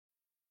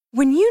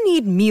When you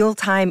need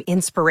mealtime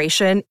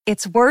inspiration,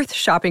 it's worth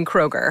shopping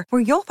Kroger,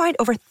 where you'll find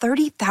over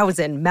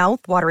 30,000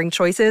 mouth-watering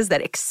choices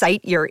that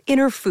excite your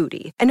inner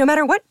foodie. And no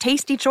matter what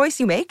tasty choice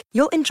you make,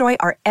 you'll enjoy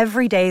our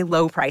everyday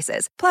low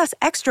prices, plus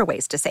extra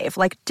ways to save,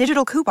 like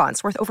digital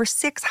coupons worth over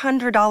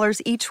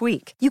 $600 each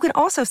week. You can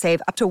also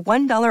save up to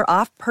 $1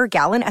 off per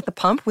gallon at the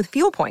pump with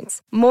fuel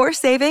points. More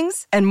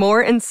savings and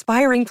more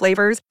inspiring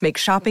flavors make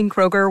shopping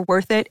Kroger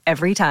worth it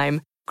every time.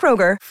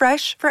 Kroger,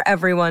 fresh for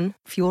everyone.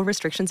 Fuel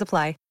restrictions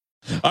apply.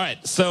 All right,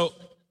 so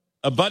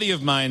a buddy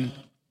of mine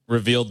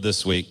revealed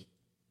this week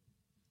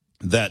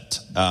that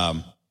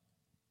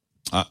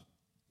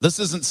this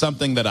isn't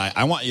something that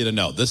I want you to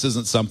know. This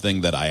isn't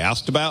something that I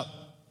asked about.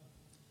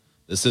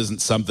 This isn't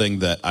something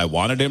that I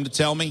wanted him to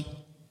tell me.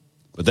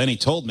 But then he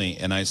told me,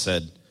 and I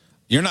said,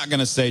 "You're not going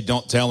to say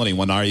don't tell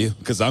anyone, are you?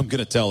 Because I'm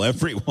going to tell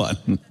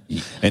everyone."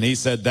 And he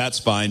said, "That's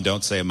fine.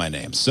 Don't say my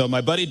name." So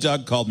my buddy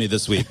Doug called me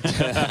this week.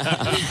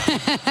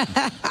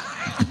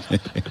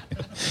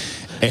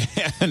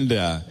 And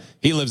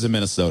he lives in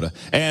Minnesota.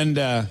 And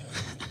I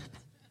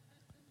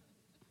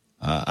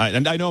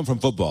know him from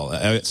football.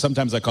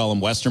 Sometimes I call him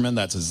Westerman.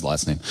 That's his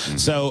last name. Mm-hmm.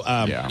 So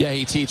yeah,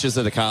 he teaches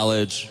at a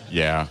college.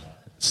 Yeah.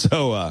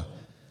 So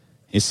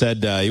he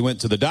said he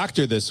went to the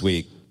doctor this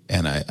week,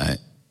 and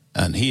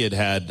and he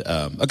had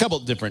a couple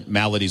of different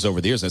maladies over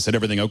the years. I said,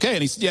 "Everything okay?"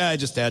 And he said, "Yeah, I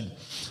just had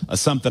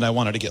something I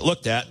wanted to get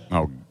looked at."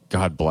 Oh,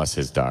 God bless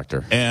his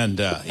doctor. And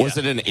was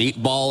it an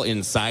 8-ball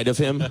inside of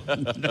him?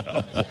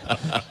 No.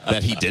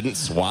 That he didn't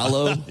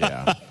swallow?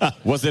 Yeah.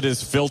 Was it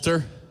his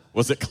filter?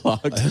 Was it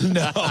clogged?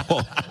 No.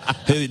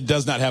 It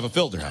does not have a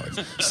filter,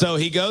 Howard. So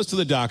he goes to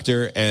the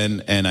doctor,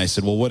 and I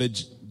said, "Well, what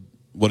did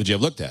you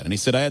have looked at?" And he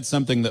said, "I had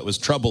something that was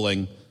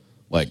troubling,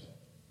 like,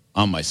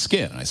 on my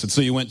skin." And I said,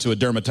 "So you went to a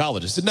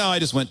dermatologist?" He said, "No, I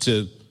just went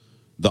to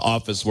the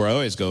office where I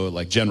always go,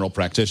 like general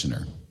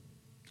practitioner."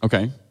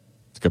 Okay.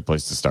 It's a good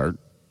place to start.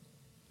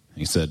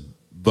 He said,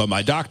 "But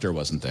my doctor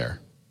wasn't there."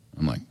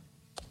 I'm like,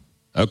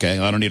 "Okay,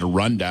 I don't need a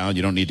rundown.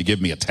 You don't need to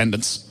give me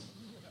attendance."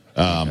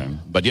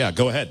 But yeah,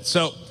 go ahead.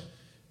 So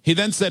he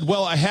then said,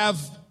 "Well, I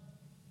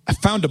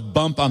found a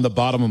bump on the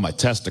bottom of my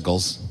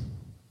testicles."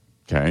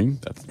 Okay.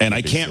 And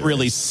I can't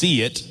really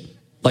see it.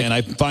 And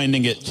I'm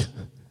finding it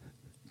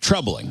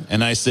troubling.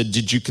 And I said,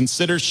 "Did you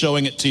consider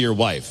showing it to your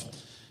wife?"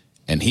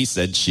 And he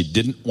said she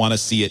didn't want to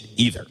see it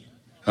either.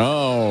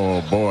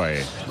 Oh,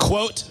 boy.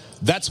 Quote,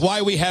 "That's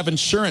why we have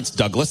insurance,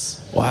 Douglas."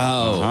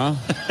 Wow.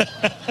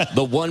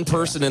 The one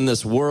person in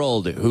this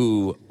world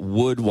who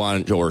would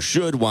want or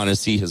should want to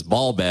see his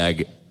ball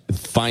bag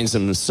finds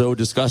him so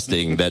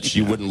disgusting that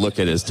she wouldn't look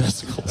at his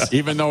testicles.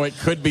 Even though it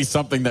could be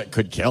something that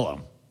could kill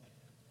him.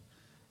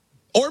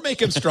 Or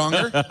make him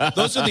stronger.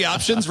 Those are the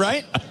options,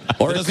 right?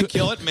 Or it doesn't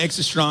kill it, makes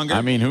it stronger.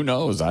 I mean, who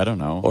knows? I don't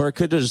know. Or it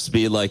could just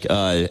be like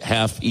a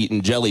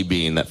half-eaten jelly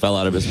bean that fell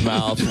out of his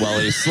mouth while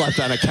he slept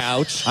on a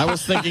couch. I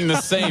was thinking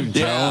the same,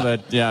 Joe,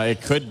 that,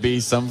 it could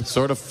be some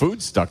sort of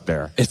food stuck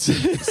there.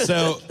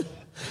 So,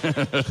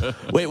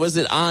 wait, was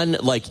it on,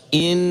 like,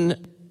 in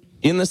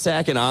the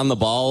sack and on the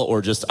ball,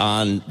 or just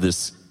on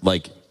this,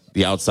 like,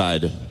 the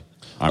outside?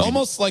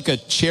 Almost like a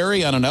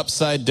cherry on an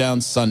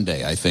upside-down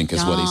sundae, I think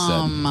is what he said.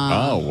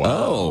 Oh,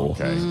 wow.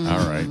 Okay.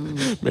 All right.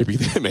 Maybe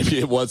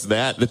it was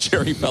that. The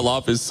cherry fell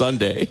off his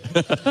sundae.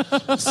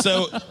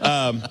 So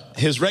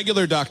his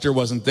regular doctor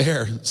wasn't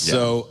there.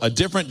 So a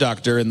different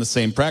doctor in the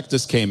same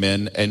practice came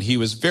in, and he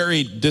was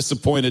very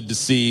disappointed to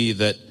see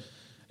that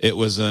it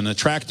was an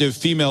attractive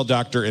female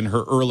doctor in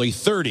her early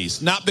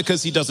 30s. Not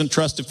because he doesn't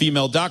trust a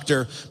female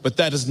doctor, but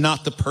that is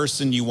not the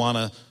person you want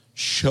to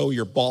show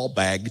your ball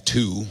bag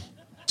to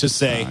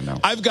say,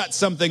 "I've got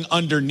something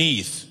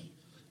underneath."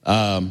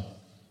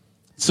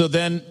 So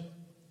then,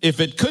 if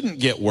it couldn't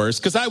get worse,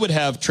 because I would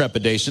have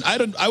trepidation. I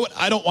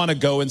don't want to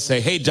go and say,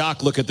 "Hey,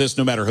 doc, look at this,"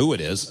 no matter who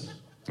it is.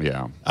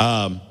 Yeah.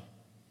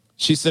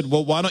 She said,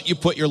 "Well, why don't you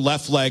put your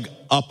left leg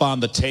up on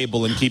the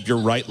table and keep your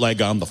right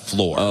leg on the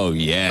floor?" Oh,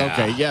 yeah.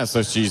 Okay, yeah,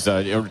 so she's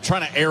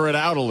trying to air it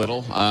out a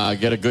little,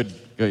 get a good,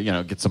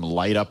 get some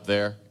light up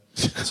there.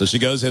 So she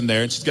goes in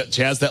there, and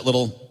she has that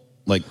little,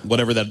 like,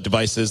 whatever that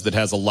device is that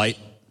has a light.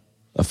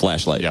 A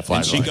flashlight. Yeah,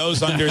 flashlight. And she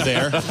goes under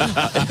there.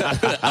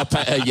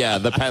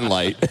 The pen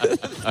light.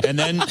 And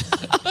then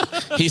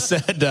she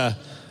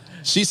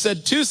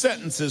said 2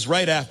 sentences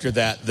right after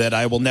that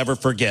I will never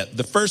forget.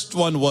 The first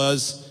one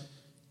was,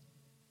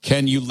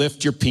 "Can you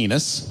lift your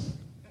penis?"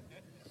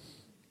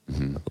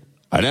 Mm-hmm.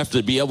 I'd have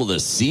to be able to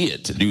see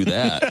it to do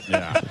that.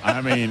 Yeah, I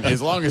mean, as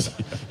long as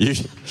you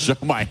show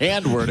my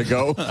hand where to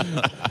go.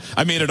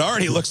 I mean, it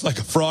already looks like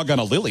a frog on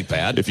a lily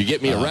pad. If you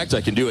get me erect,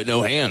 I can do it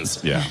no hands.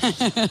 Yeah.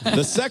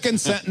 The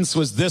second sentence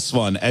was this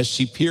one, as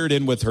she peered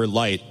in with her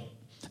light,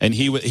 and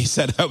he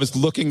said, "I was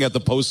looking at the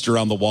poster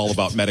on the wall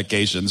about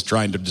medications,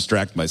 trying to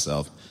distract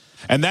myself."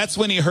 And that's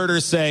when he heard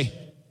her say,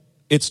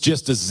 "It's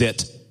just a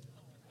zit."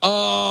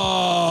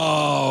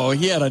 Oh,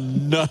 he had a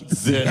nut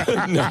zit.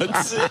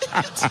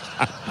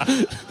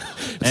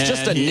 It's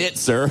just a nit,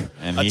 sir.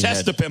 And a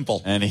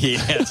testapimple. And he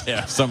had to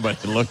have somebody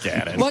look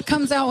at it. What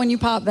comes out when you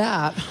pop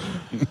that?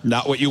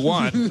 Not what you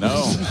want.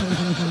 No.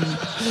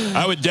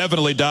 I would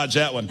definitely dodge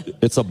that one.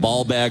 It's a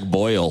ball bag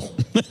boil.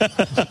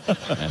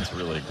 That's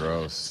really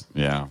gross.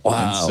 Yeah.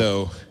 Wow. And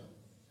so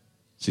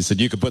she said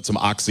you could put some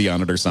Oxy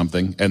on it or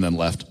something, and then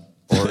left.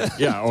 Or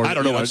I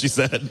don't know what she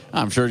said.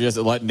 I'm sure just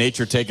let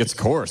nature take its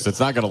course.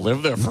 It's not going to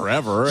live there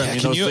forever. I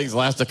mean, those things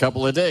last a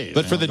couple of days.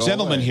 But for the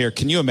gentleman here,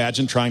 can you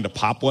imagine trying to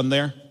pop one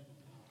there?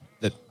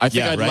 I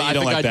think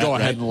I'd go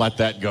ahead and let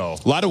that go.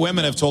 A lot of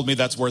women have told me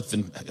that's worse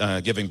than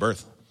giving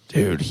birth.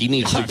 Dude, he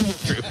needs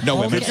to. No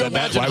women Could you said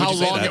that. imagine Why would how you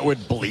say long that? it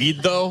would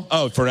bleed, though?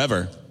 Oh,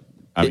 forever.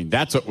 I mean,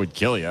 that's what would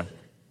kill you.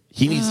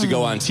 He needs to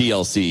go on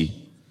TLC.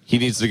 He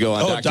needs to go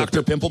on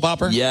Dr. Pimple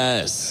Popper?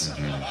 Yes.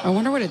 I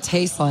wonder what it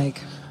tastes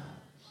like.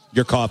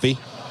 Your coffee.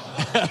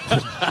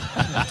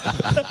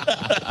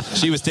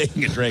 She was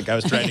taking a drink. I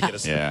was trying to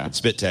get a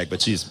spit tag,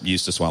 but she's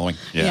used to swallowing.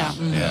 Yeah.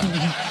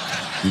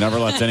 Never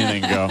lets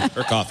anything go.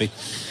 Her coffee.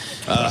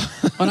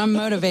 When I'm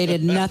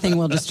motivated, nothing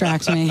will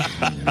distract me.